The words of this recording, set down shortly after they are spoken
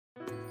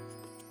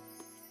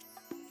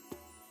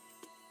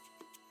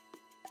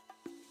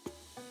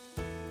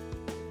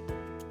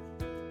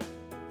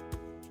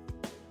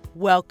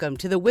Welcome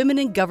to the Women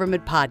in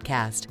Government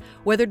podcast.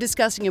 Whether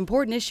discussing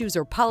important issues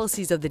or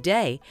policies of the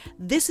day,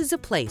 this is a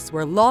place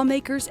where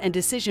lawmakers and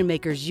decision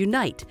makers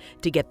unite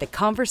to get the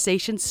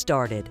conversation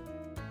started.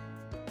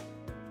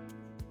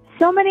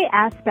 So many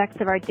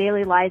aspects of our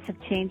daily lives have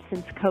changed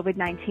since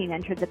COVID-19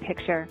 entered the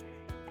picture.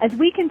 As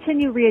we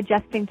continue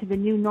readjusting to the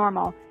new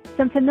normal,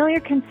 some familiar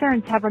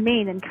concerns have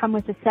remained and come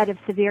with a set of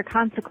severe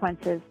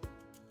consequences.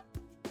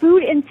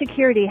 Food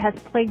insecurity has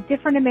plagued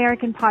different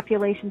American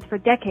populations for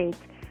decades,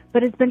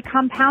 but has been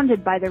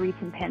compounded by the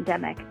recent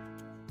pandemic.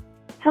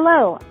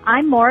 Hello,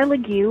 I'm Maura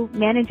Legue,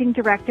 Managing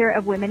Director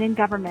of Women in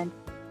Government.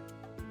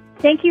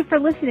 Thank you for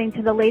listening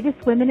to the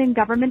latest Women in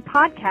Government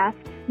podcast,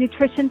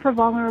 Nutrition for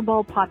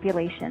Vulnerable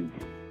Populations.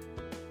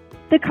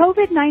 The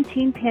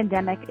COVID-19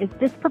 pandemic is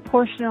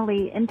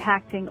disproportionately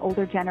impacting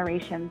older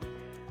generations.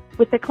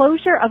 With the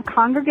closure of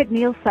congregate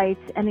meal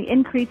sites and the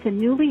increase in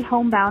newly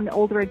homebound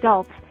older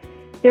adults,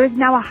 there is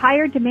now a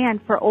higher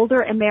demand for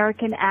Older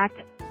American Act,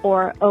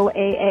 or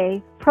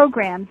OAA,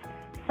 programs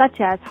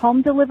such as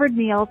home-delivered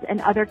meals and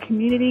other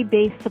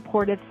community-based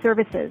supportive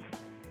services.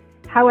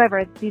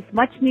 However, these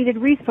much-needed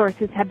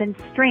resources have been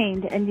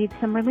strained and need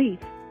some relief.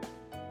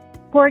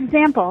 For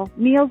example,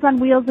 Meals on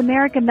Wheels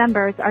America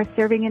members are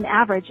serving an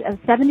average of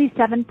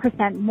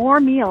 77% more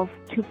meals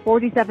to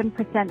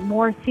 47%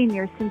 more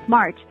seniors since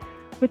March,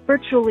 with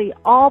virtually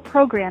all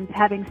programs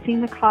having seen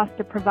the cost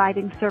of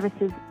providing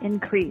services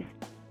increase.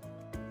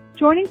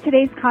 Joining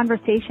today's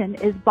conversation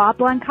is Bob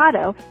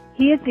Blancato.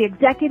 He is the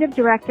Executive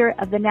Director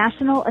of the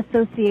National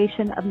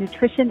Association of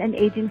Nutrition and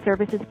Aging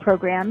Services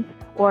Programs,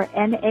 or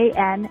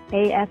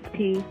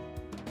NANASP,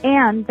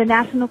 and the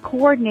National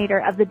Coordinator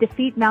of the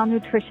Defeat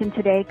Malnutrition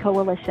Today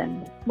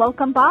Coalition.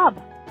 Welcome,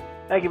 Bob.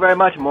 Thank you very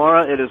much,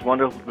 Maura. It is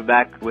wonderful to be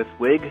back with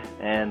WIG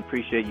and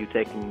appreciate you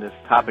taking this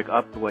topic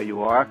up the way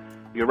you are.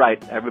 You're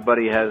right.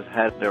 Everybody has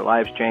had their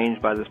lives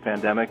changed by this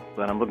pandemic,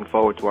 but I'm looking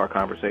forward to our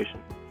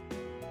conversation.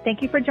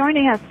 Thank you for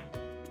joining us.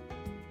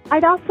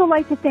 I'd also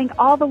like to thank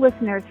all the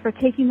listeners for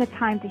taking the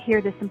time to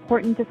hear this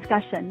important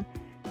discussion.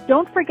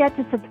 Don't forget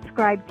to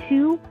subscribe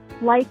to,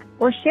 like,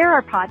 or share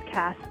our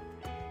podcast.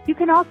 You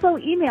can also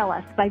email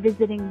us by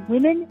visiting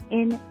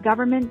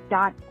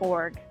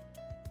womeningovernment.org.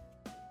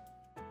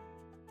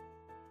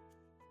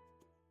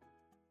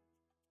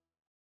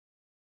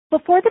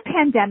 Before the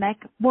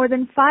pandemic, more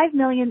than 5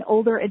 million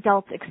older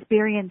adults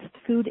experienced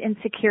food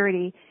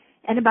insecurity,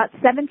 and about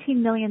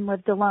 17 million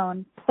lived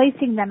alone,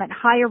 placing them at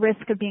higher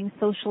risk of being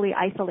socially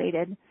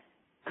isolated.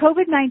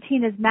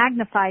 COVID-19 has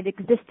magnified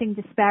existing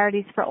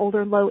disparities for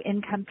older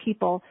low-income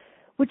people,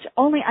 which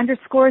only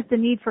underscores the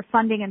need for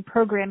funding and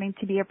programming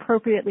to be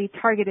appropriately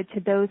targeted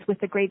to those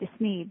with the greatest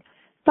need.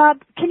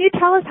 Bob, can you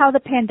tell us how the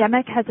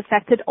pandemic has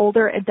affected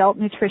older adult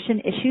nutrition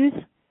issues?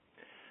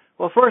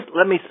 Well, first,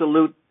 let me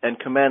salute and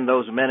commend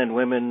those men and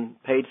women,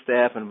 paid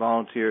staff, and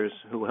volunteers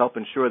who help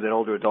ensure that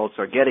older adults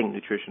are getting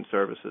nutrition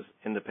services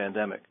in the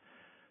pandemic.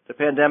 The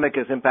pandemic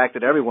has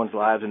impacted everyone's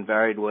lives in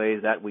varied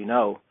ways, that we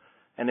know.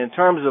 And in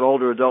terms of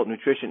older adult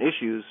nutrition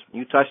issues,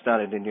 you touched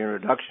on it in your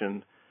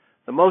introduction,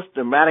 the most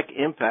dramatic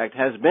impact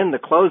has been the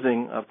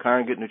closing of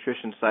congregate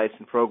nutrition sites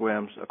and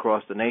programs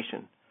across the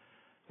nation.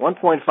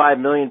 1.5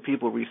 million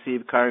people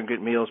receive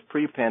congregate meals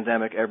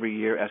pre-pandemic every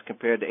year as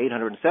compared to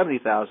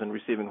 870,000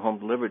 receiving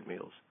home-delivered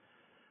meals.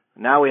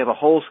 Now we have a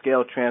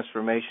whole-scale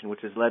transformation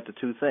which has led to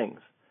two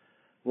things.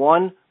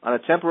 One, on a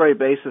temporary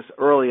basis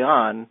early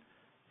on,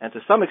 and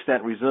to some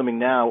extent resuming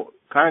now,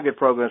 congregate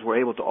programs were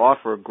able to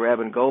offer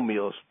grab-and-go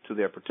meals to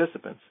their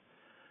participants.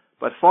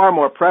 But far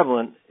more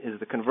prevalent is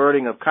the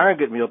converting of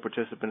congregate meal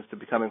participants to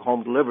becoming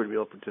home-delivered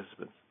meal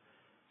participants.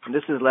 And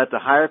this has led to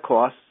higher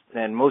costs,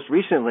 and most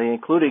recently,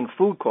 including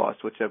food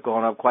costs, which have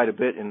gone up quite a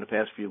bit in the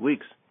past few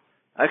weeks,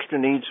 extra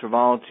needs for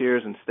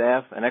volunteers and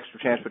staff, and extra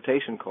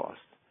transportation costs.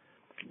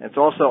 It's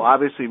also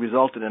obviously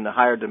resulted in a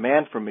higher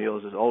demand for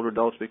meals as older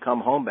adults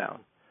become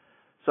homebound.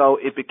 So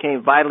it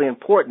became vitally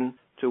important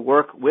to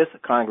work with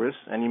Congress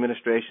and the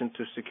administration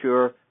to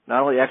secure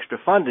not only extra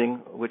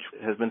funding, which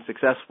has been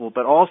successful,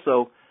 but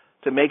also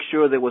to make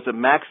sure there was a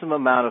maximum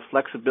amount of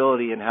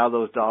flexibility in how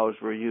those dollars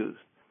were used.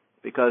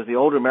 Because the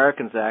Older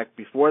Americans Act,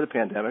 before the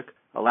pandemic,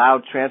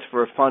 allowed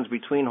transfer of funds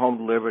between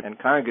home-delivered and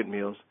congregate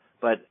meals,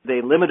 but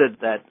they limited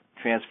that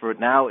transfer.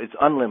 Now it's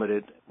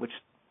unlimited, which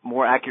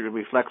more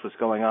accurately reflects what's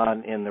going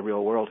on in the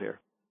real world here.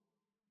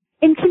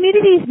 In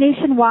communities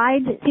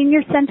nationwide,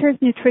 senior centers,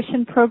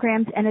 nutrition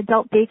programs, and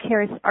adult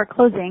daycares are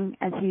closing,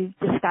 as you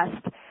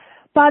discussed.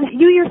 Bob,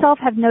 you yourself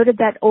have noted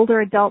that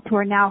older adults who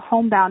are now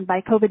homebound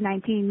by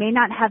COVID-19 may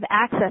not have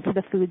access to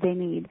the food they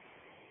need.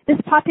 This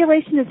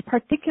population is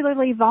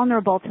particularly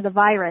vulnerable to the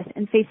virus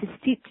and faces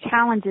steep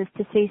challenges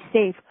to stay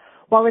safe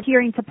while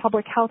adhering to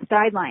public health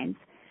guidelines.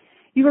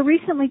 You were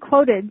recently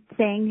quoted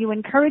saying you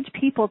encourage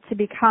people to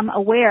become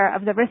aware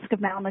of the risk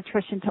of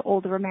malnutrition to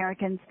older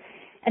Americans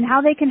and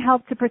how they can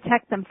help to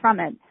protect them from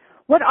it.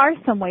 What are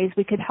some ways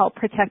we could help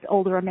protect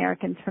older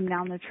Americans from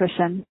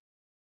malnutrition?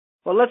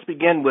 Well, let's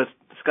begin with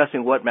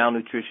discussing what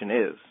malnutrition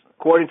is.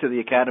 According to the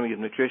Academy of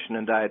Nutrition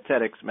and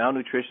Dietetics,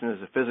 malnutrition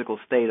is a physical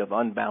state of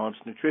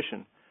unbalanced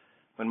nutrition,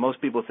 When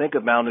most people think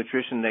of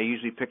malnutrition, they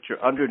usually picture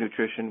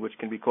undernutrition, which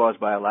can be caused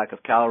by a lack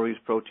of calories,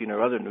 protein,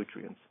 or other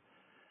nutrients.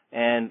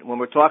 And when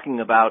we're talking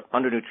about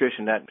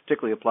undernutrition, that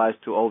particularly applies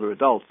to older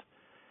adults.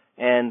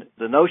 And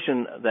the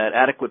notion that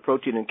adequate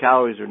protein and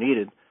calories are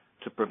needed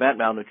to prevent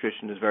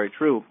malnutrition is very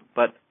true.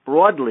 But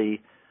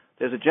broadly,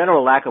 there's a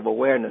general lack of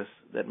awareness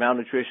that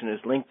malnutrition is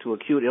linked to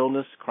acute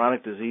illness,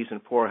 chronic disease,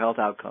 and poor health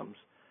outcomes.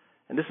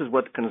 And this is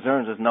what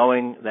concerns us,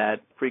 knowing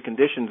that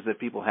preconditions that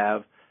people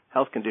have,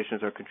 health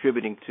conditions, are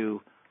contributing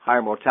to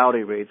higher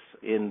mortality rates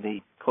in the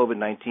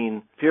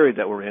COVID-19 period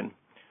that we're in.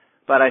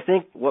 But I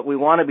think what we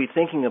want to be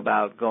thinking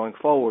about going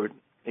forward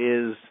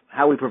is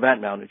how we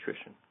prevent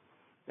malnutrition,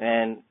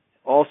 and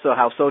also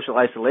how social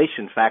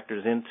isolation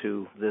factors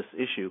into this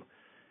issue.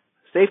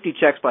 Safety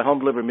checks by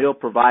home-delivered meal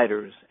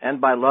providers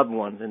and by loved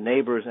ones and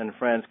neighbors and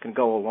friends can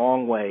go a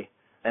long way.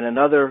 And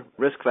another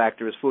risk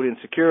factor is food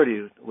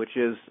insecurity, which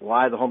is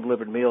why the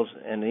home-delivered meals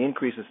and the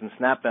increases in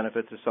SNAP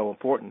benefits are so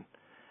important.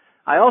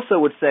 I also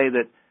would say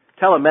that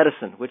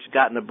telemedicine, which has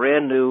gotten a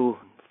brand new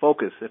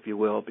focus, if you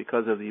will,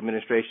 because of the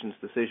administration's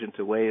decision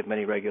to waive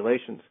many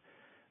regulations,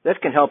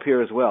 that can help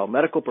here as well.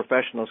 Medical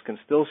professionals can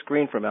still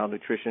screen for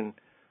malnutrition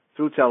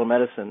through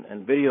telemedicine,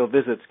 and video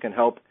visits can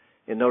help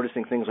in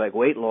noticing things like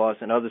weight loss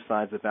and other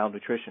signs of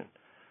malnutrition.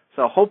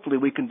 So hopefully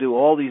we can do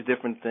all these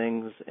different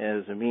things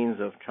as a means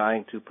of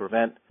trying to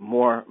prevent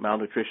more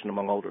malnutrition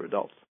among older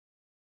adults.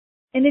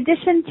 In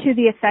addition to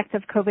the effect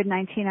of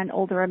COVID-19 on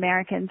older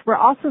Americans, we're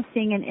also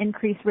seeing an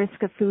increased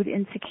risk of food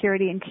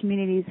insecurity in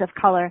communities of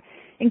color,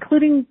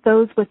 including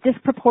those with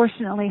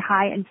disproportionately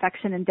high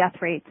infection and death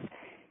rates.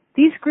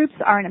 These groups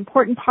are an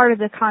important part of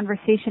the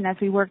conversation as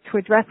we work to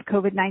address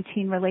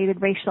COVID-19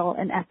 related racial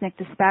and ethnic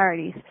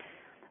disparities.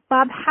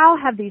 Bob, how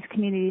have these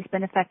communities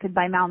been affected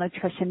by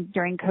malnutrition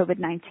during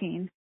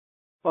COVID-19?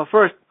 Well,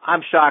 first,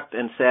 I'm shocked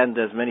and saddened,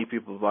 as many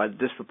people, by the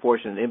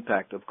disproportionate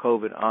impact of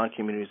COVID on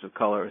communities of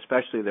color,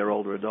 especially their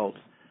older adults.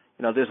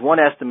 You know, there's one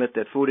estimate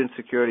that food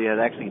insecurity has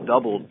actually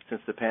doubled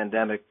since the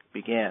pandemic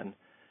began.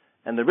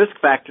 And the risk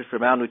factors for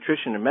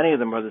malnutrition, and many of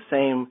them are the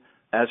same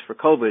as for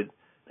COVID.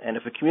 And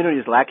if a community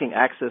is lacking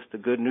access to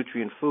good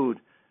nutrient food,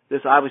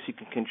 this obviously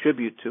can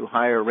contribute to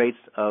higher rates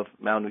of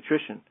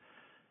malnutrition.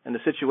 And the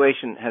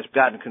situation has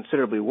gotten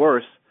considerably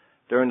worse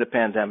during the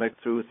pandemic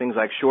through things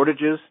like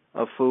shortages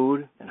of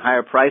food and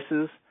higher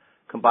prices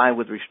combined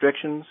with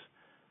restrictions.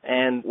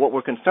 And what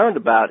we're concerned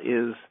about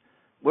is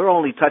we're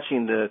only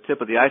touching the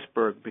tip of the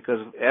iceberg, because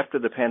after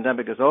the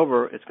pandemic is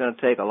over, it's going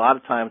to take a lot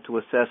of time to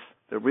assess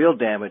the real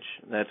damage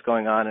that's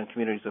going on in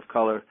communities of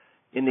color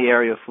in the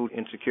area of food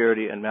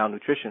insecurity and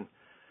malnutrition.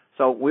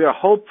 So we are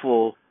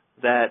hopeful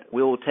that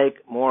we will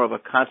take more of a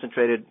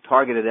concentrated,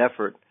 targeted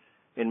effort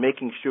in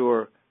making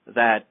sure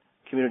that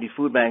community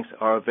food banks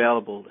are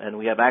available and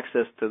we have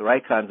access to the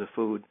right kinds of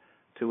food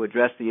to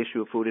address the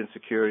issue of food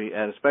insecurity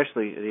and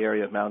especially the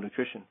area of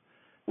malnutrition.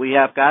 We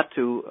have got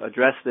to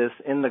address this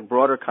in the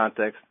broader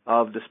context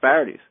of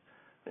disparities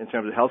in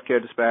terms of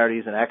healthcare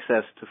disparities and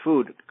access to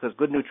food, because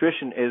good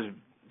nutrition is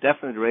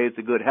definitely related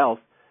to good health,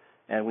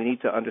 and we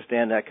need to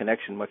understand that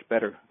connection much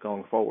better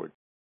going forward.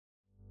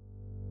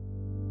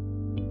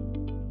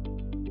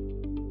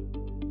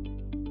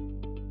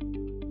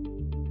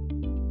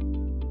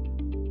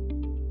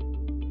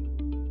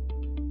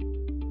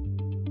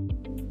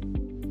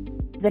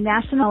 The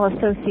National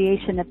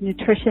Association of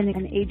Nutrition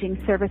and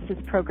Aging Services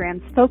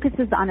Programs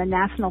focuses on a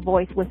national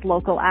voice with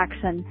local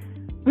action.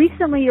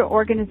 Recently, your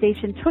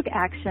organization took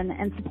action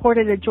and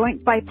supported a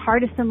joint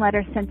bipartisan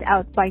letter sent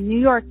out by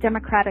New York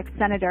Democratic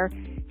Senator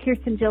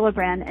Kirsten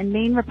Gillibrand and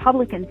Maine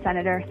Republican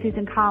Senator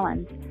Susan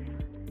Collins.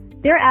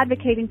 They're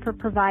advocating for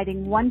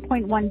providing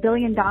 $1.1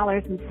 billion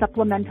in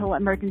supplemental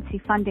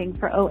emergency funding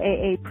for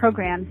OAA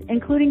programs,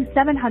 including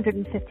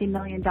 $750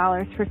 million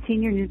for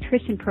senior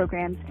nutrition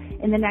programs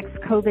in the next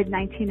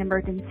COVID-19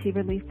 emergency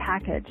relief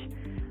package.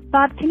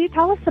 Bob, can you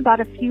tell us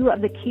about a few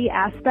of the key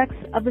aspects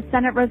of the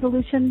Senate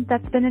resolution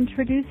that's been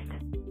introduced?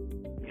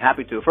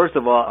 Happy to. First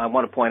of all, I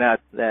want to point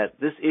out that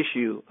this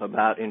issue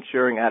about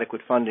ensuring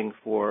adequate funding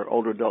for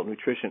older adult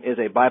nutrition is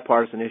a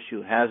bipartisan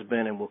issue, has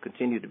been and will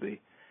continue to be.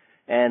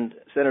 And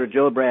Senator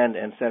Gillibrand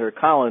and Senator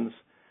Collins,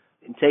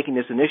 in taking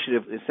this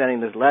initiative, in sending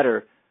this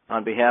letter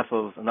on behalf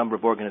of a number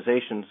of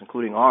organizations,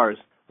 including ours,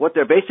 what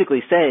they're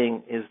basically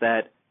saying is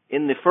that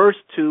in the first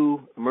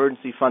two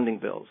emergency funding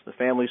bills, the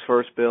Families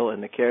First bill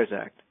and the CARES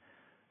Act,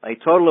 a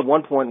total of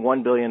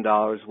 $1.1 billion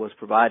was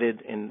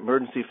provided in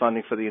emergency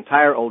funding for the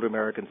entire Older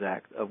Americans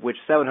Act, of which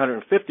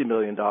 $750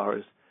 million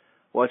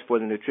was for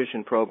the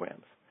nutrition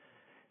programs.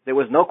 There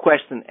was no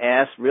question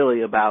asked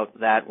really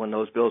about that when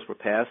those bills were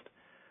passed.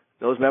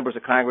 Those members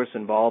of Congress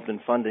involved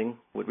in funding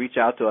would reach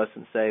out to us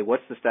and say,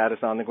 what's the status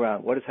on the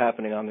ground? What is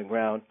happening on the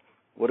ground?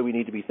 What do we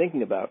need to be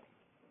thinking about?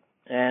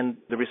 And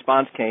the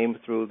response came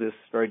through this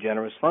very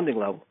generous funding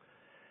level.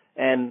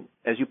 And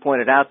as you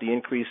pointed out, the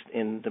increase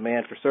in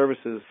demand for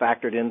services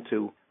factored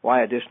into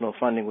why additional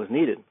funding was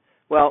needed.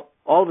 Well,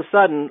 all of a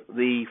sudden,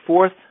 the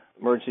fourth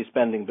emergency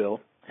spending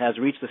bill has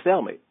reached a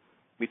stalemate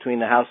between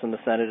the House and the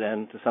Senate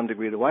and, to some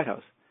degree, the White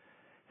House.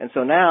 And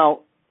so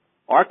now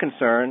our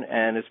concern,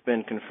 and it's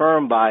been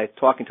confirmed by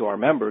talking to our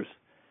members,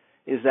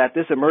 is that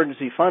this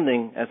emergency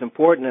funding, as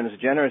important and as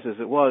generous as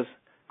it was,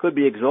 could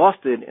be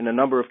exhausted in a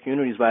number of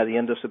communities by the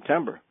end of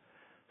September.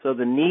 So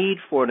the need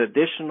for an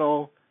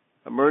additional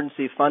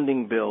emergency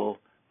funding bill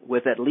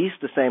with at least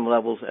the same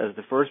levels as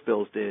the first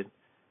bills did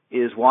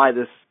is why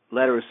this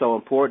letter is so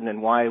important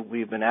and why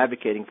we've been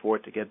advocating for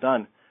it to get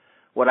done.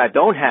 What I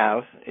don't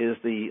have is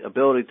the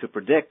ability to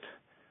predict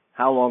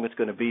how long it's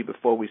going to be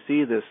before we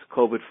see this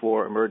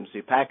COVID-4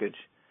 emergency package.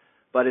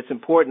 But it's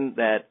important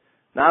that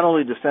not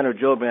only does Senator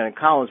Gillibrand and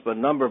Collins, but a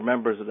number of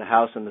members of the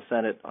House and the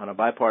Senate on a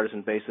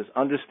bipartisan basis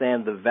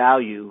understand the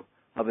value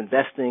of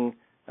investing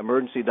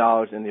emergency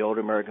dollars in the Older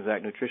Americans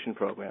Act nutrition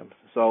program.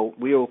 So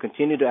we will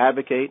continue to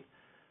advocate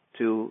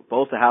to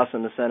both the House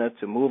and the Senate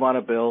to move on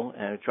a bill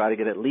and try to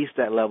get at least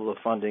that level of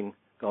funding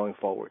going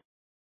forward.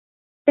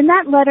 In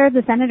that letter,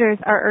 the senators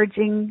are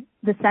urging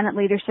the Senate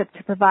leadership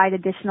to provide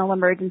additional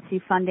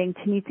emergency funding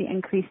to meet the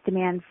increased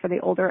demand for the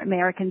Older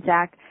Americans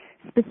Act,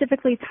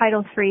 specifically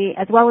Title III,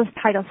 as well as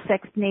Title VI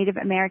Native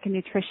American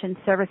Nutrition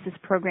Services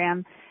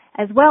Program,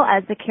 as well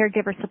as the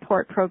Caregiver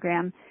Support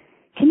Program.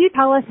 Can you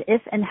tell us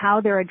if and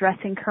how they're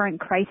addressing current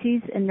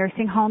crises in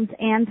nursing homes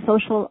and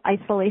social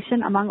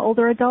isolation among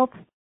older adults?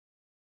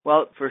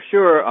 Well, for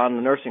sure, on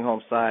the nursing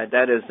home side,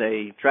 that is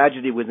a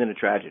tragedy within a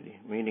tragedy,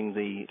 meaning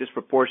the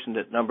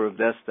disproportionate number of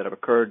deaths that have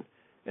occurred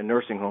in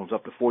nursing homes,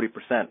 up to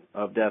 40%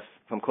 of deaths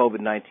from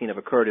COVID-19 have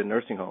occurred in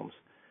nursing homes.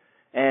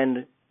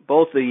 And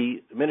both the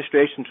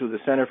administration through the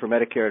Center for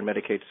Medicare and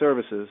Medicaid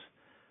Services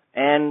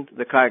and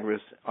the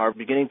Congress are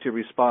beginning to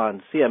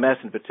respond.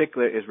 CMS in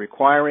particular is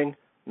requiring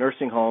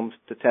nursing homes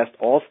to test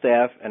all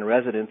staff and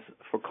residents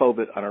for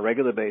COVID on a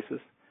regular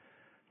basis.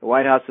 The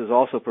White House has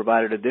also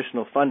provided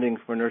additional funding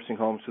for nursing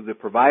homes through the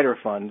Provider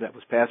Fund that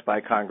was passed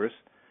by Congress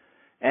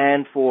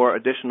and for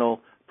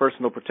additional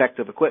personal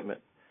protective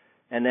equipment.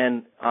 And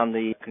then on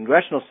the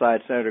congressional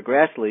side, Senator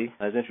Grassley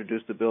has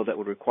introduced a bill that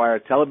would require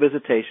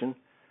televisitation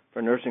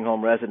for nursing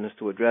home residents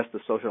to address the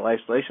social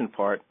isolation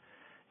part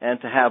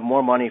and to have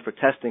more money for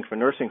testing for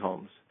nursing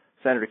homes.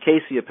 Senator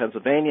Casey of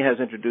Pennsylvania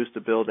has introduced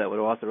a bill that would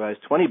authorize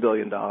 $20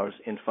 billion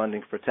in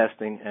funding for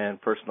testing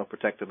and personal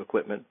protective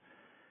equipment.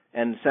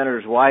 And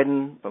Senators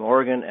Wyden from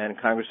Oregon and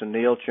Congressman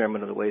Neal,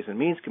 chairman of the Ways and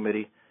Means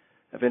Committee,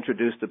 have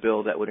introduced a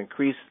bill that would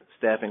increase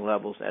staffing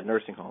levels at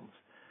nursing homes.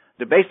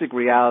 The basic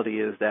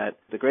reality is that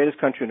the greatest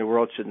country in the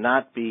world should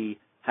not be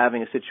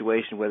having a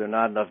situation where there are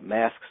not enough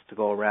masks to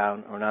go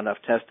around or not enough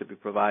tests to be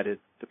provided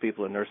to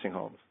people in nursing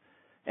homes.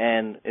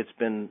 And it's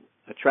been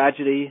a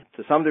tragedy.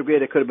 To some degree,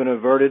 that could have been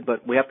averted,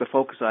 but we have to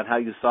focus on how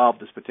you solve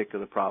this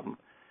particular problem.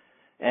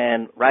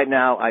 And right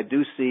now, I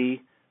do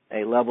see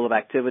a level of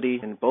activity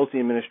in both the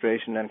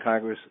administration and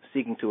Congress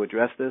seeking to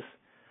address this.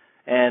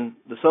 And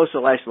the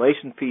social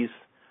isolation piece,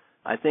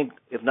 I think,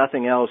 if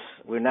nothing else,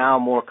 we're now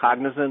more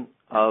cognizant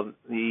of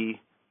the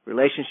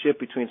relationship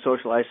between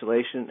social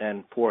isolation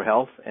and poor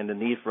health and the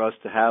need for us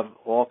to have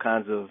all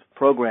kinds of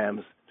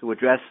programs to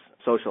address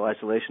social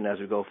isolation as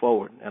we go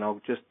forward. And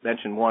I'll just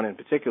mention one in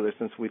particular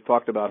since we've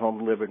talked about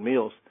home-delivered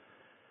meals.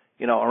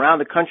 You know, around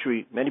the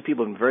country, many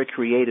people have been very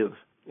creative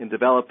in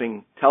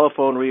developing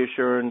telephone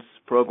reassurance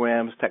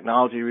programs,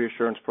 technology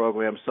reassurance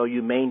programs, so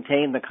you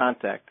maintain the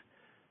contact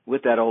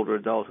with that older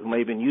adult who may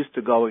have been used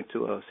to going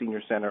to a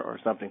senior center or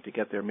something to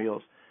get their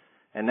meals.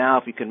 And now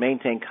if you can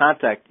maintain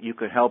contact, you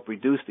can help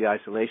reduce the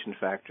isolation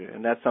factor,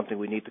 and that's something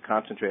we need to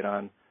concentrate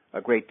on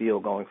a great deal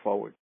going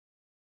forward.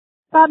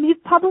 Bob,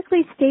 you've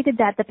publicly stated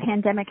that the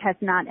pandemic has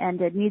not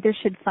ended, neither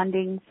should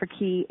funding for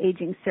key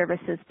aging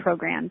services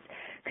programs.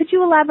 Could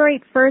you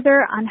elaborate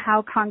further on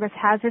how Congress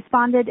has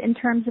responded in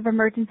terms of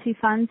emergency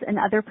funds and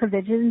other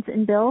provisions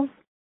in bills?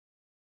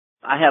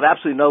 I have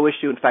absolutely no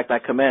issue. In fact, I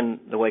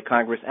commend the way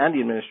Congress and the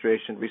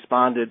administration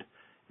responded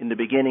in the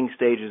beginning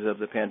stages of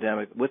the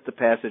pandemic with the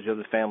passage of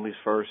the Families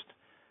First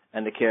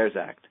and the CARES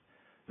Act.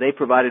 They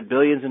provided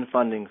billions in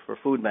funding for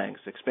food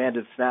banks,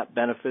 expanded SNAP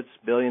benefits,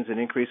 billions in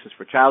increases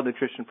for child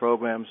nutrition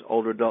programs,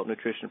 older adult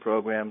nutrition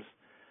programs,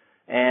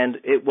 and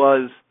it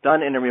was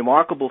done in a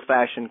remarkable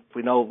fashion.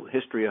 We know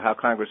history of how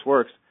Congress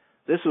works.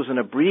 This was an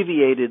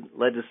abbreviated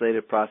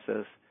legislative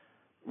process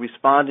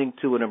responding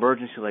to an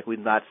emergency like we've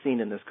not seen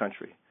in this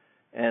country.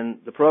 And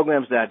the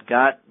programs that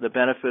got the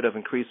benefit of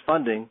increased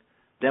funding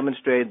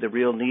demonstrated the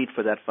real need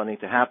for that funding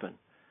to happen.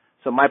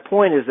 So my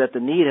point is that the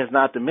need has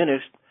not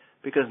diminished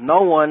because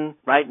no one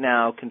right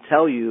now can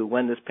tell you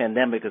when this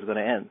pandemic is going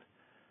to end.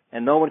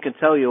 And no one can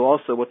tell you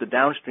also what the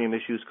downstream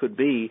issues could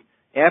be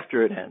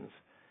after it ends.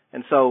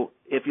 And so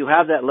if you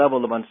have that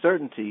level of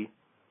uncertainty,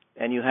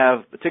 and you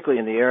have, particularly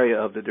in the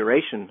area of the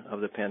duration of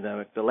the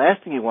pandemic, the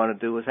last thing you want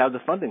to do is have the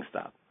funding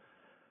stop.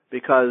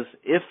 Because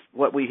if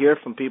what we hear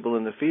from people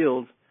in the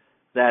field,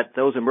 that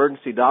those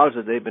emergency dollars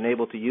that they've been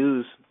able to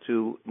use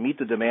to meet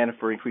the demand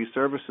for increased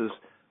services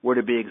were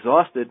to be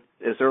exhausted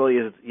as early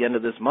as the end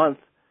of this month,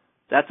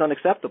 that's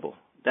unacceptable.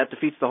 That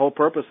defeats the whole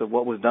purpose of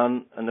what was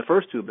done in the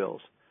first two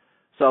bills.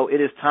 So it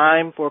is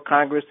time for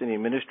Congress and the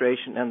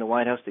administration and the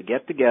White House to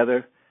get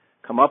together,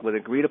 come up with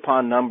an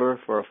agreed-upon number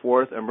for a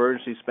fourth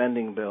emergency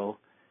spending bill,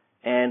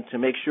 and to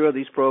make sure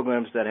these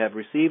programs that have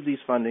received these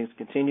fundings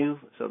continue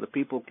so the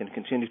people can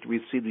continue to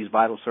receive these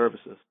vital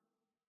services.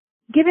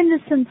 Given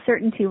this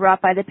uncertainty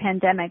wrought by the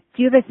pandemic,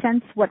 do you have a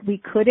sense what we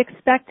could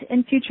expect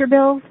in future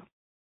bills?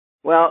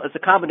 Well, it's a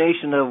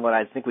combination of what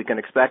I think we can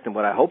expect and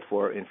what I hope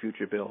for in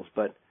future bills.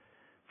 But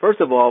first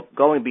of all,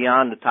 going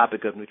beyond the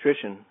topic of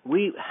nutrition,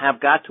 we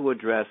have got to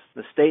address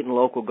the state and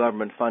local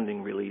government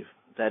funding relief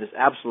that is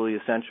absolutely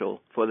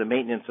essential for the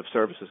maintenance of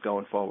services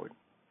going forward.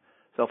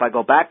 So if I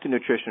go back to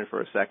nutrition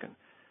for a second,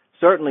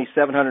 certainly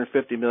 $750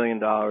 million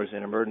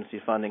in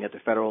emergency funding at the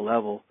federal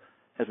level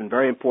has been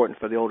very important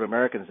for the Older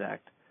Americans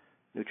Act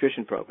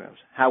nutrition programs.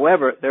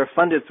 However, they're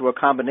funded through a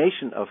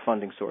combination of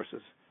funding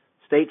sources,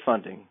 state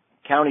funding,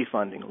 county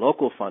funding,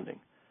 local funding.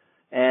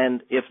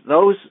 And if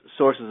those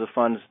sources of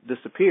funds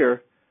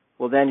disappear,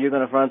 well, then you're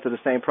going to run into the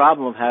same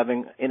problem of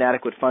having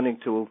inadequate funding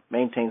to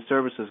maintain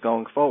services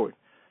going forward.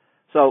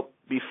 So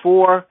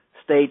before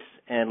states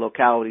and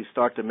localities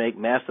start to make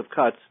massive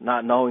cuts,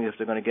 not knowing if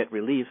they're going to get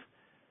relief,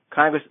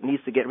 Congress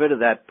needs to get rid of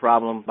that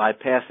problem by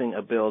passing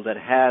a bill that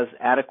has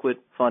adequate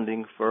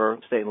funding for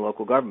state and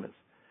local governments.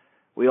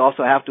 We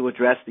also have to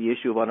address the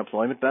issue of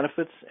unemployment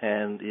benefits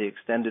and the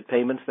extended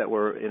payments that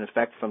were in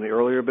effect from the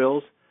earlier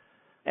bills.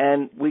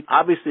 And we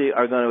obviously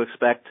are going to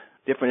expect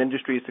different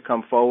industries to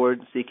come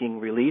forward seeking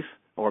relief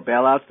or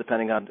bailouts,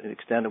 depending on the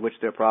extent to which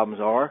their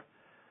problems are.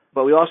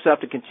 But we also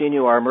have to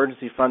continue our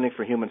emergency funding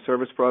for human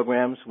service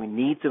programs. We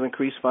need to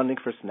increase funding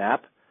for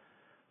SNAP.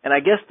 And I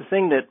guess the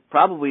thing that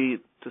probably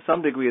to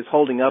some degree is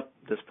holding up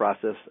this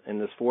process in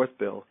this fourth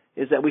bill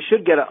is that we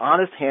should get an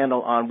honest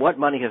handle on what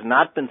money has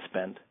not been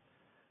spent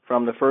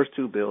from the first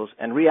two bills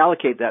and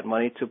reallocate that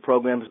money to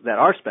programs that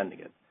are spending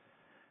it.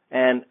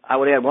 And I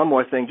would add one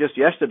more thing. Just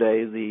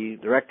yesterday, the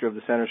director of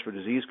the Centers for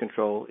Disease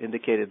Control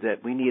indicated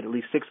that we need at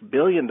least $6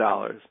 billion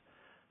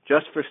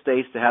just for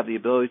states to have the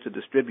ability to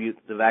distribute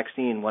the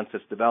vaccine once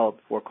it's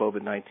developed for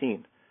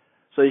COVID-19.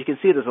 So you can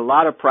see there's a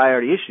lot of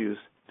priority issues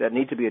that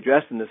need to be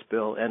addressed in this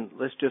bill, and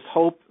let's just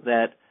hope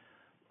that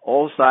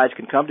all sides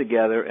can come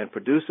together and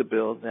produce a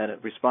bill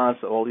that responds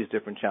to all these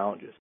different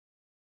challenges.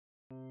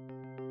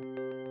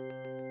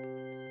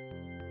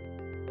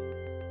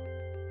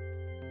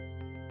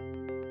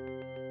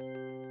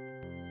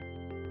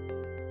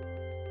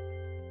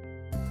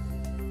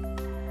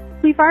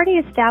 We've already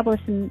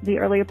established in the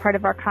earlier part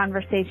of our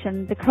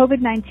conversation the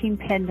COVID-19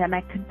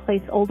 pandemic could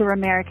place older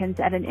Americans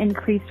at an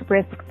increased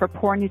risk for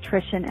poor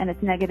nutrition and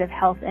its negative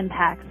health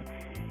impacts.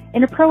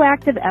 In a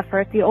proactive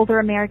effort, the Older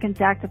Americans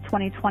Act of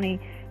 2020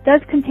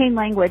 does contain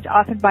language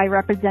authored by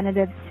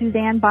Representative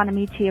Suzanne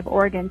Bonamici of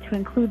Oregon to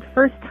include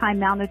first-time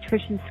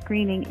malnutrition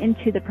screening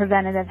into the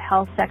preventative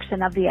health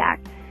section of the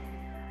Act.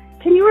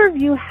 Can you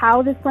review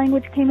how this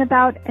language came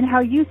about and how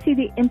you see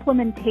the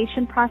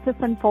implementation process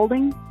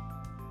unfolding?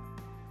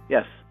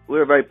 Yes,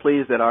 we're very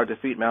pleased that our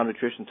Defeat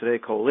Malnutrition Today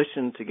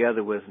coalition,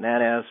 together with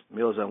NANAS,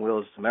 Meals on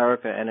Wheels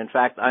America, and in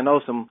fact, I know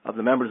some of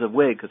the members of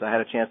WIG because I had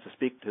a chance to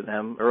speak to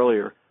them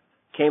earlier,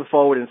 came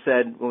forward and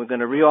said, when we're going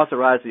to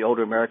reauthorize the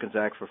Older Americans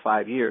Act for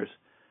 5 years,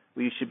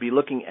 we should be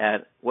looking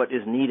at what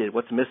is needed,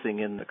 what's missing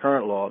in the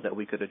current law that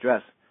we could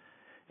address.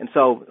 And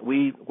so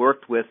we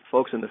worked with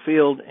folks in the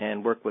field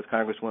and worked with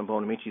Congresswoman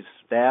Bonamici's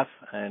staff,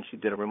 and she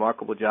did a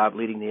remarkable job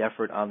leading the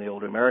effort on the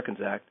Older Americans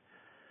Act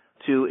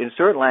to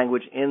insert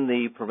language in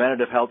the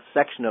preventative health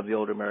section of the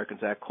Older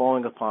Americans Act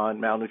calling upon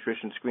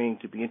malnutrition screening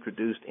to be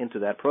introduced into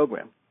that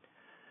program.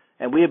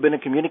 And we have been in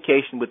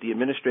communication with the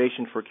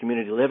Administration for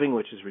Community Living,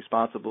 which is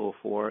responsible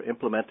for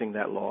implementing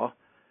that law.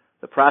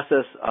 The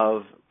process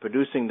of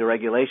producing the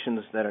regulations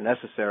that are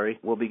necessary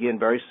will begin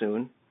very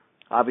soon.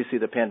 Obviously,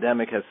 the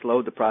pandemic has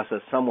slowed the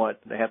process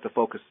somewhat. They have to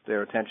focus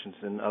their attentions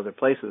in other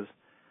places.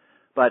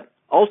 But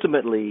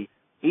ultimately,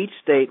 each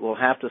state will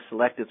have to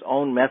select its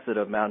own method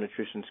of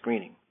malnutrition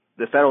screening.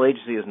 The federal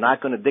agency is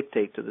not going to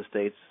dictate to the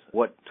states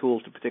what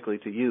tools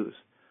particularly to use.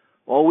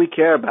 All we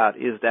care about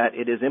is that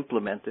it is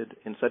implemented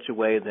in such a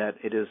way that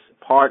it is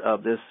part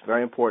of this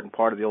very important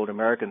part of the Older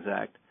Americans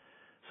Act,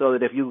 so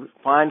that if you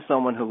find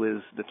someone who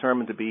is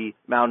determined to be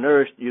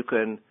malnourished, you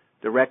can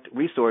direct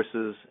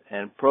resources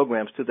and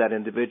programs to that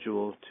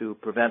individual to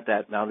prevent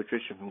that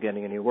malnutrition from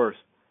getting any worse.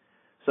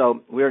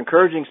 So we're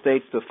encouraging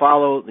states to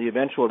follow the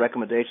eventual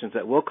recommendations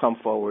that will come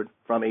forward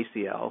from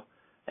ACL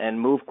and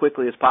move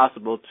quickly as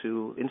possible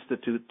to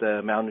institute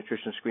the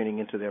malnutrition screening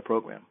into their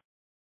program.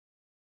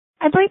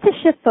 I'd like to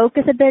shift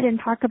focus a bit and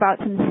talk about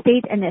some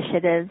state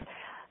initiatives.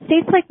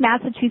 States like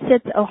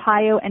Massachusetts,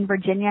 Ohio, and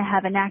Virginia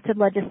have enacted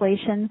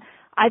legislation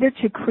either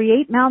to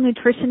create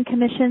malnutrition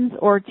commissions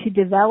or to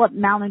develop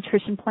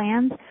malnutrition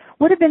plans.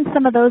 What have been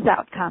some of those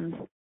outcomes?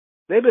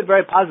 They've been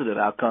very positive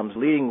outcomes,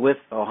 leading with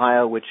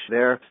Ohio, which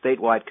their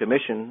statewide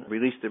commission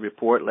released a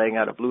report laying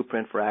out a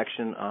blueprint for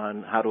action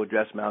on how to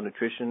address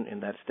malnutrition in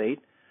that state.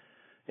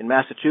 In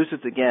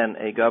Massachusetts, again,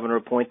 a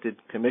governor-appointed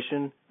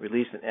commission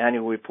released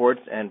annual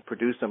reports and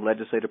produced some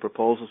legislative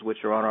proposals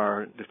which are on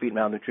our Defeat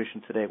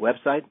Malnutrition Today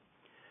website.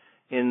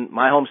 In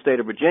my home state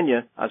of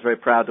Virginia, I was very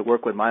proud to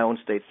work with my own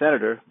state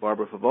senator,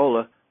 Barbara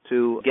Favola,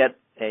 to get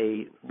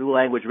a new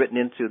language written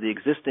into the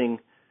existing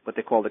what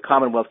they call the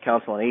Commonwealth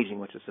Council on Aging,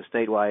 which is a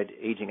statewide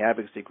aging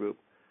advocacy group,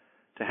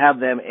 to have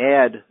them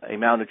add a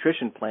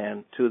malnutrition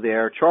plan to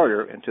their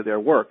charter and to their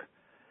work.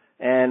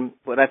 And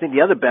what I think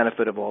the other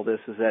benefit of all this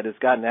is that it's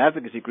gotten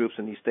advocacy groups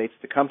in these states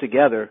to come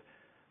together,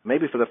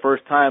 maybe for the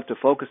first time, to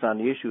focus on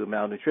the issue of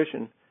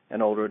malnutrition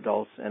in older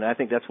adults. And I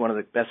think that's one of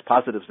the best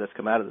positives that's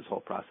come out of this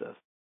whole process.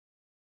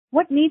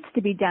 What needs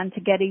to be done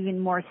to get even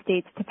more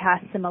states to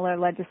pass similar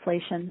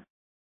legislation?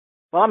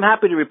 Well, I'm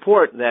happy to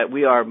report that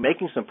we are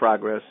making some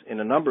progress in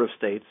a number of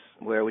states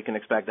where we can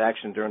expect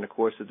action during the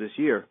course of this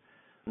year.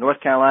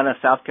 North Carolina,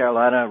 South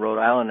Carolina, Rhode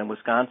Island, and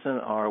Wisconsin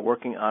are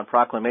working on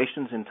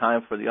proclamations in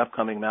time for the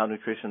upcoming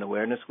Malnutrition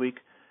Awareness Week.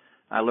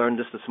 I learned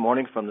this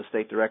morning from the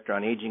State Director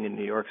on Aging in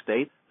New York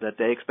State that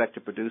they expect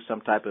to produce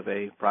some type of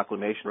a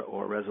proclamation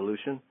or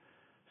resolution.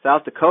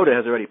 South Dakota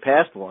has already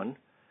passed one,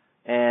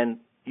 and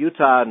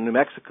Utah, New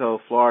Mexico,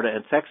 Florida,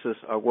 and Texas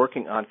are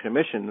working on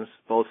commissions,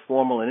 both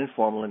formal and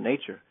informal in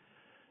nature.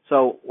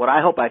 So what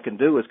I hope I can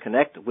do is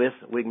connect with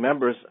WIG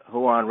members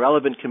who are on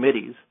relevant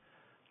committees,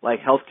 like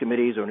health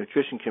committees or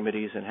nutrition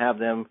committees, and have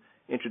them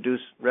introduce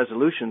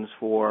resolutions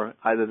for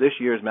either this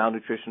year's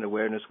Malnutrition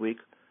Awareness Week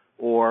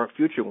or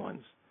future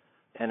ones,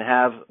 and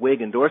have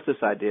WIG endorse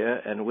this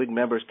idea and WIG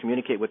members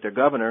communicate with their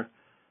governor,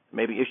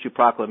 maybe issue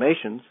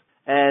proclamations.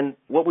 And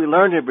what we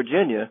learned in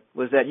Virginia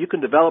was that you can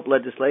develop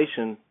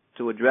legislation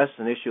to address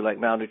an issue like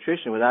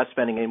malnutrition without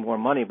spending any more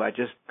money by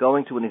just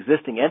going to an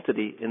existing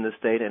entity in the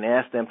state and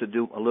ask them to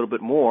do a little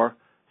bit more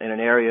in an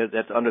area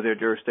that's under their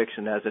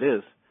jurisdiction as it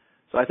is.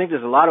 So I think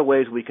there's a lot of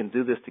ways we can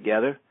do this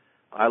together.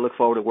 I look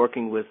forward to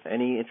working with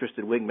any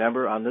interested WIG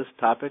member on this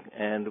topic,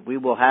 and we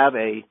will have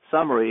a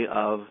summary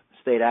of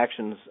state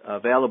actions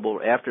available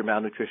after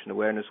Malnutrition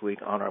Awareness Week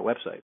on our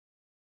website.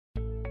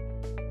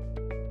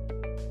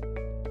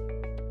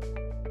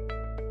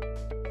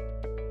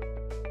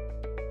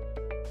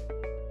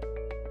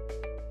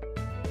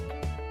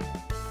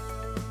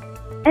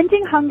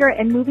 Ending hunger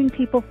and moving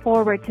people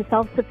forward to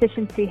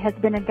self-sufficiency has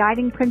been a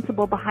guiding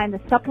principle behind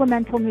the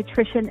Supplemental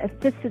Nutrition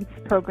Assistance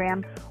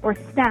Program, or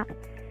SNAP.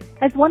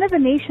 As one of the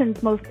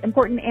nation's most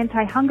important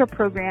anti-hunger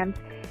programs,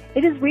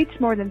 it has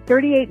reached more than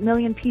 38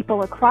 million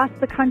people across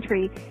the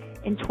country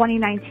in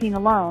 2019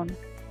 alone.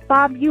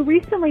 Bob, you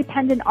recently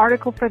penned an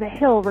article for The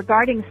Hill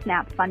regarding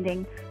SNAP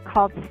funding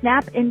called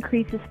 "SNAP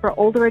Increases for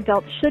Older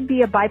Adults Should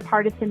Be a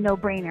Bipartisan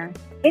No-Brainer."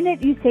 In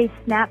it, you say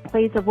SNAP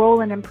plays a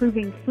role in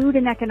improving food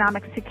and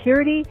economic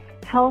security,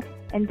 health,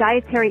 and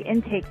dietary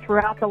intake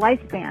throughout the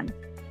lifespan.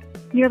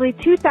 Nearly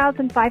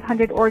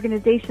 2,500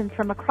 organizations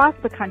from across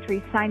the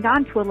country signed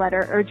on to a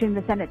letter urging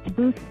the Senate to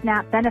boost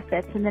SNAP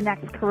benefits in the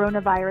next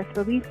coronavirus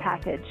relief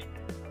package.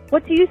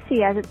 What do you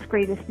see as its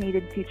greatest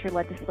needed future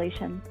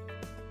legislation?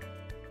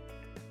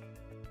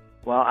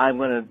 Well, I'm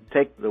going to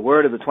take the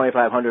word of the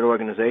 2,500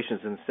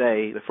 organizations and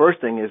say the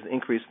first thing is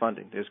increased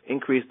funding. There's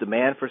increased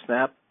demand for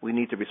SNAP. We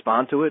need to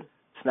respond to it.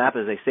 SNAP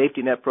is a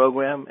safety net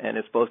program, and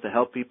it's supposed to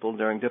help people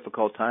during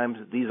difficult times.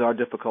 These are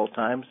difficult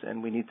times,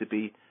 and we need to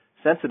be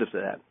sensitive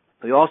to that.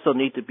 We also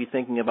need to be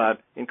thinking about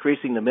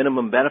increasing the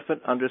minimum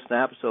benefit under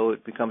SNAP so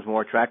it becomes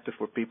more attractive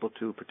for people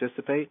to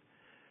participate.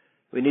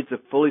 We need to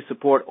fully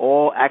support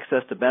all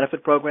access to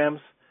benefit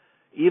programs.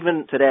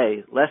 Even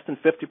today, less than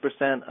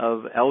 50%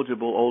 of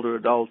eligible older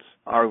adults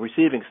are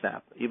receiving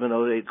SNAP, even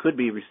though they could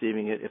be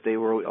receiving it if they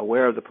were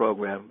aware of the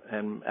program,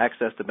 and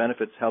access to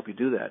benefits help you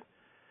do that.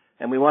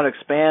 And we want to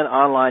expand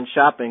online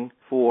shopping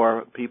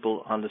for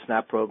people on the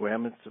SNAP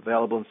program. It's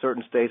available in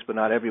certain states but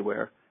not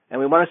everywhere. And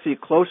we want to see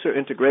closer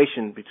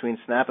integration between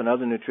SNAP and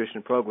other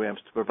nutrition programs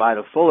to provide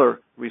a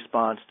fuller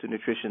response to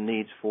nutrition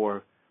needs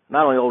for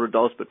not only older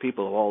adults but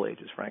people of all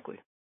ages, frankly.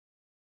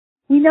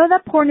 We know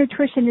that poor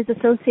nutrition is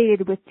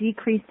associated with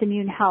decreased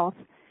immune health.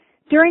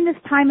 During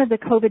this time of the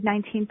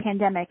COVID-19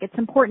 pandemic, it's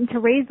important to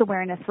raise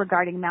awareness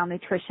regarding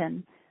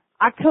malnutrition.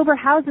 October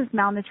houses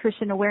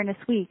Malnutrition Awareness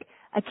Week,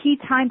 a key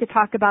time to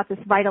talk about this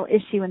vital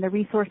issue and the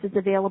resources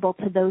available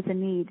to those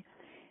in need.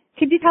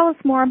 Could you tell us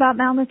more about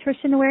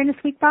Malnutrition Awareness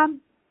Week, Bob?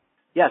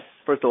 Yes.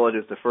 First of all, it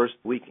is the first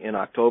week in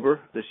October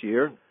this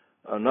year.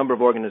 A number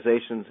of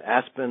organizations,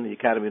 Aspen, the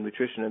Academy of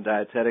Nutrition and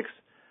Dietetics,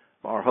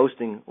 are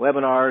hosting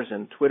webinars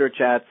and Twitter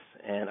chats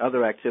and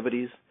other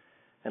activities.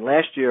 And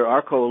last year,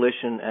 our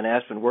coalition and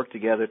Aspen worked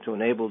together to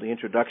enable the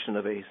introduction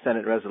of a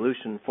Senate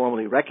resolution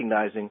formally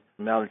recognizing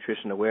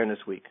Malnutrition Awareness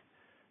Week.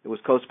 It was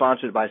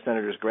co-sponsored by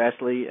Senators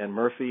Grassley and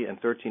Murphy and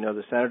 13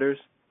 other senators.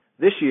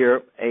 This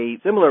year, a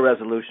similar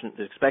resolution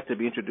is expected to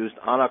be introduced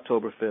on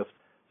October 5th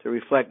to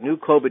reflect new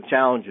COVID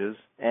challenges,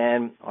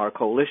 and our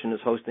coalition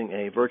is hosting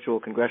a virtual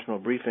congressional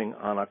briefing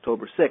on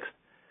October 6th.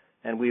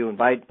 And we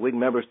invite WIG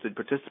members to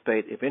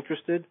participate if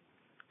interested.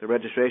 The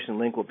registration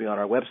link will be on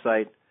our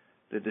website,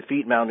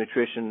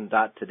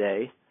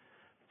 thedefeatmalnutrition.today.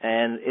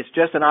 And it's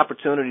just an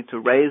opportunity to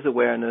raise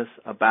awareness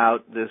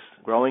about this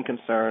growing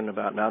concern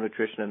about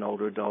malnutrition in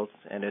older adults,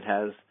 and it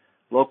has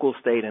local,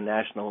 state, and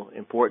national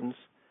importance,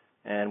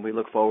 and we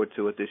look forward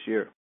to it this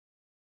year.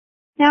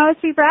 Now, as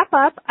we wrap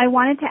up, I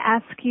wanted to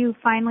ask you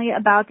finally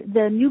about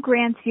the new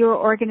grants your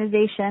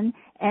organization,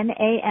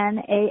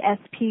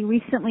 NANASP,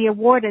 recently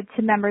awarded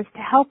to members to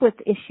help with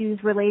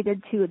issues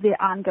related to the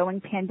ongoing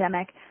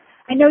pandemic.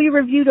 I know you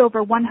reviewed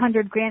over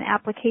 100 grant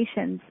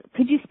applications.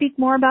 Could you speak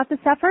more about this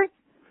effort?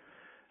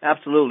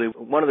 Absolutely.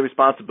 One of the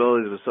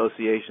responsibilities of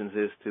associations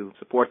is to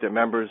support their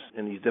members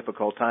in these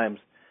difficult times.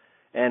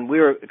 And we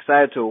are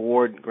excited to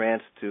award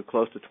grants to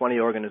close to 20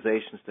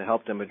 organizations to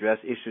help them address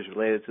issues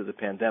related to the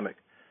pandemic.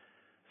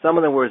 Some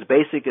of them were as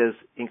basic as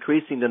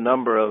increasing the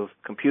number of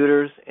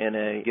computers in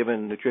a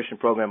given nutrition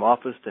program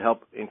office to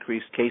help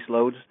increase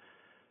caseloads.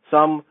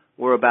 Some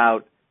were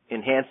about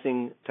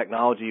enhancing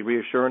technology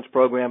reassurance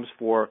programs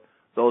for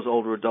those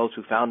older adults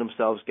who found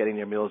themselves getting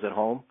their meals at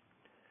home,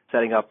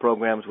 setting up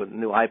programs with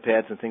new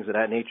iPads and things of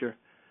that nature.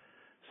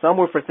 Some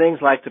were for things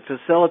like to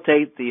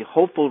facilitate the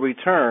hopeful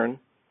return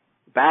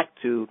back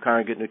to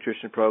congregate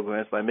nutrition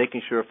programs by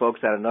making sure folks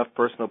had enough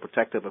personal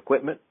protective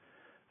equipment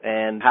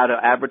and how to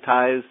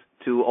advertise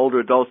to older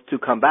adults to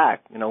come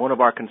back. You know, one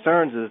of our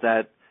concerns is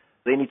that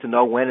they need to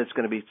know when it's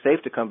going to be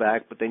safe to come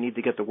back, but they need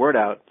to get the word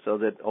out so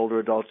that older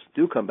adults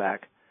do come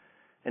back.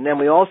 And then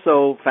we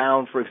also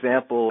found, for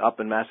example,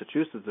 up in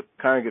Massachusetts, a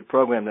congregate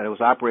program that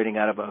was operating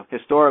out of a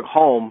historic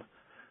home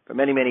for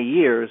many, many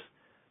years.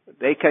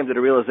 They came to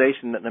the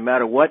realization that no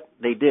matter what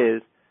they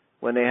did,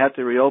 when they had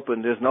to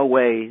reopen, there's no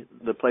way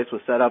the place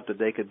was set up that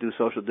they could do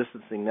social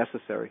distancing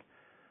necessary.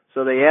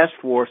 So they asked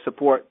for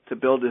support to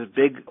build this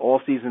big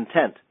all-season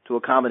tent to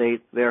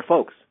accommodate their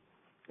folks.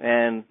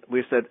 And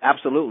we said,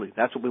 absolutely,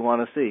 that's what we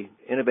want to see.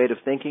 Innovative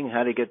thinking,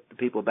 how to get the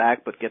people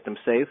back but get them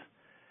safe.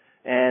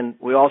 And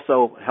we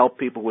also help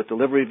people with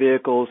delivery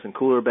vehicles and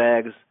cooler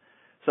bags.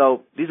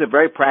 So these are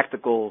very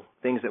practical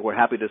things that we're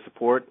happy to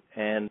support.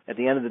 And at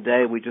the end of the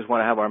day, we just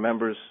want to have our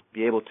members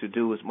be able to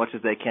do as much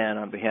as they can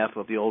on behalf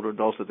of the older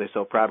adults that they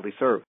so proudly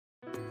serve.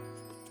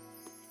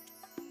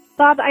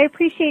 Bob, I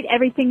appreciate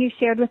everything you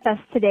shared with us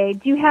today.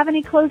 Do you have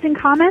any closing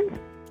comments?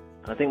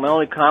 I think my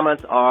only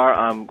comments are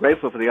I'm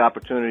grateful for the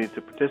opportunity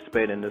to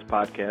participate in this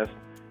podcast.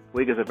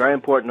 WIG is a very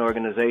important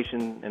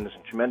organization, and there's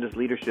tremendous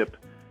leadership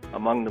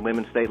among the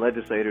women state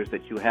legislators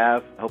that you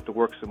have. I hope to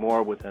work some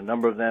more with a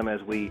number of them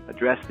as we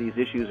address these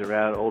issues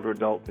around older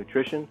adult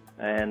nutrition,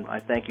 and I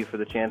thank you for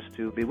the chance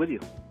to be with you.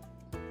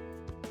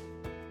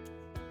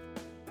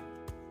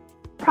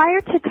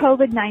 Prior to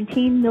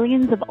COVID-19,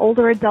 millions of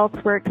older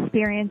adults were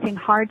experiencing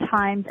hard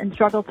times and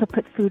struggled to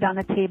put food on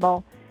the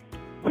table.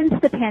 Since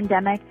the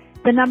pandemic,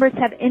 the numbers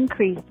have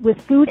increased, with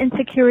food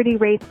insecurity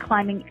rates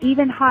climbing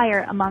even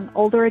higher among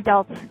older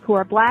adults who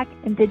are Black,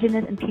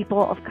 Indigenous, and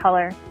people of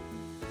color.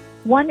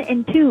 1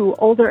 in 2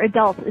 older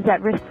adults is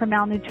at risk for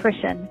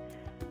malnutrition.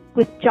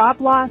 With job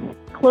loss,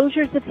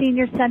 closures of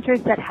senior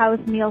centers that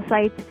house meal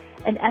sites,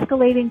 and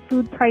escalating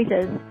food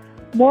prices,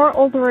 more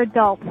older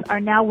adults are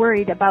now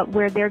worried about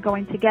where they're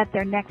going to get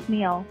their next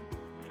meal.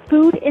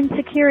 Food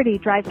insecurity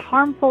drives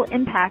harmful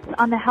impacts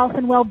on the health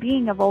and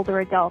well-being of older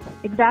adults,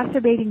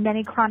 exacerbating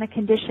many chronic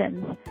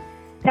conditions.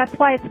 That's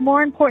why it's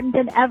more important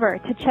than ever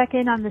to check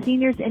in on the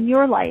seniors in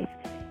your life,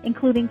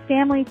 including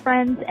family,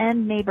 friends,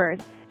 and neighbors,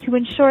 to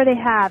ensure they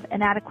have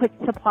an adequate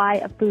supply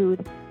of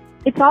food.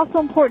 It's also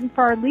important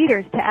for our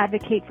leaders to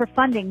advocate for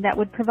funding that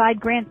would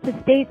provide grants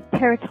to states,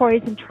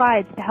 territories, and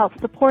tribes to help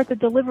support the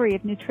delivery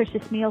of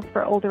nutritious meals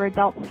for older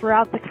adults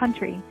throughout the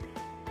country.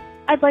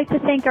 I'd like to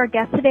thank our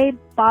guest today,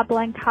 Bob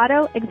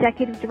Blancato,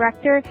 Executive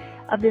Director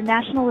of the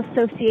National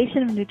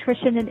Association of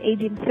Nutrition and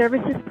Aging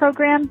Services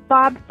Program.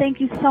 Bob, thank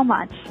you so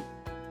much.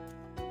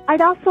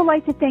 I'd also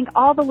like to thank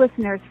all the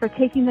listeners for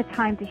taking the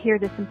time to hear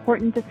this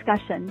important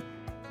discussion.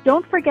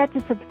 Don't forget to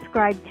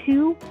subscribe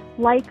to,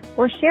 like,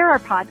 or share our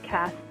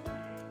podcast.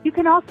 You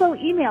can also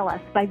email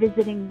us by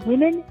visiting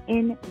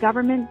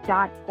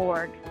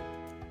womeningovernment.org.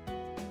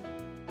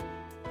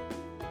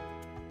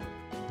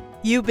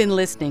 You've been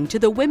listening to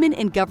the Women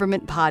in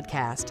Government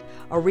podcast,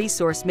 a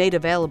resource made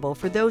available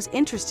for those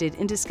interested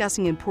in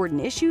discussing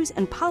important issues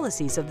and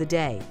policies of the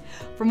day.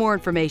 For more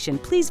information,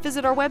 please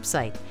visit our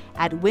website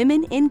at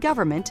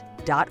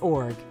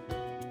womeningovernment.org.